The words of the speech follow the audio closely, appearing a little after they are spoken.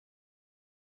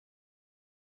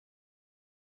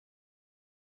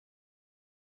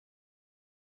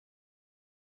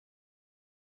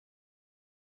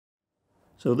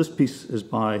So this piece is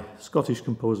by Scottish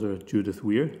composer Judith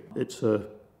Weir. It's a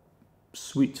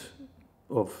suite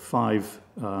of 5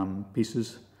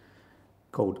 pieces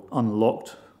called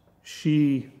Unlocked.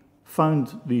 She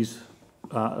found these,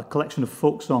 a collection of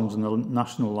folk songs in the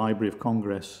National Library of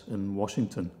Congress in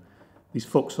Washington. These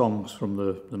folk songs from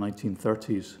the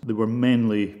 1930s. They were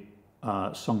mainly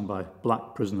sung by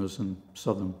black prisoners in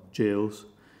southern jails.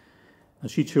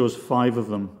 And she chose 5 of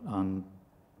them and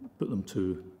put them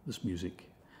to this music.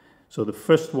 So the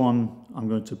first one I'm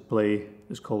going to play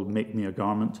is called Make Me a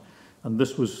Garment. And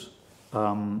this was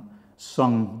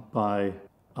sung by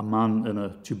a man in a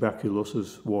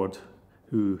tuberculosis ward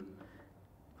who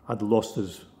had lost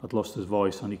his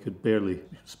voice and he could barely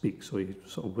speak, so he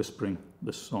was sort of whispering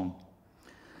this song.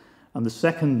 And the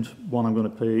second one I'm going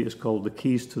to play is called The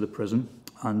Keys to the Prison,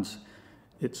 and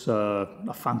it's a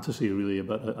fantasy really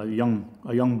about a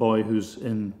young boy who's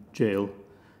in jail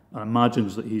and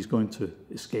imagines that he's going to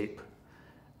escape.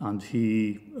 And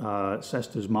he says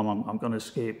to his mum, I'm going to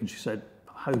escape. And she said,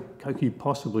 how can you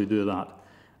possibly do that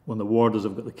when the warders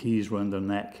have got the keys round their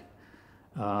neck?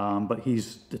 But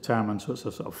he's determined, so it's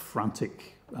a sort of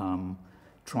frantic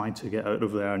trying to get out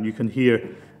of there. And you can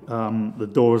hear the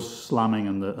doors slamming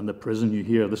in the prison. You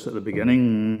hear this at the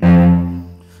beginning.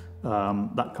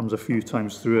 That comes a few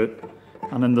times through it.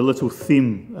 And then the little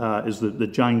theme is the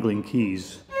jangling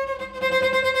keys.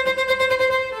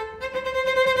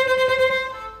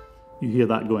 You hear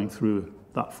that going through,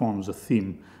 that forms a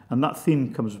theme. And that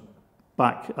theme comes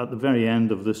back at the very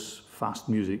end of this fast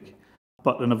music,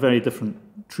 but in a very different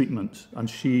treatment. And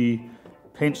she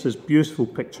paints this beautiful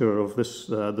picture of this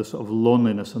sort of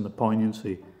loneliness and the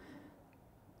poignancy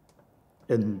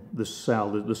in this cell,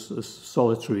 this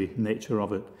solitary nature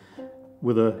of it,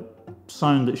 with a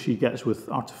sound that she gets with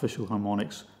artificial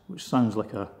harmonics, which sounds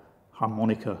like a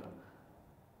harmonica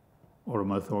or a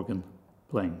mouth organ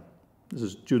playing. This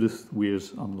is Judith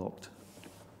Weir's Unlocked.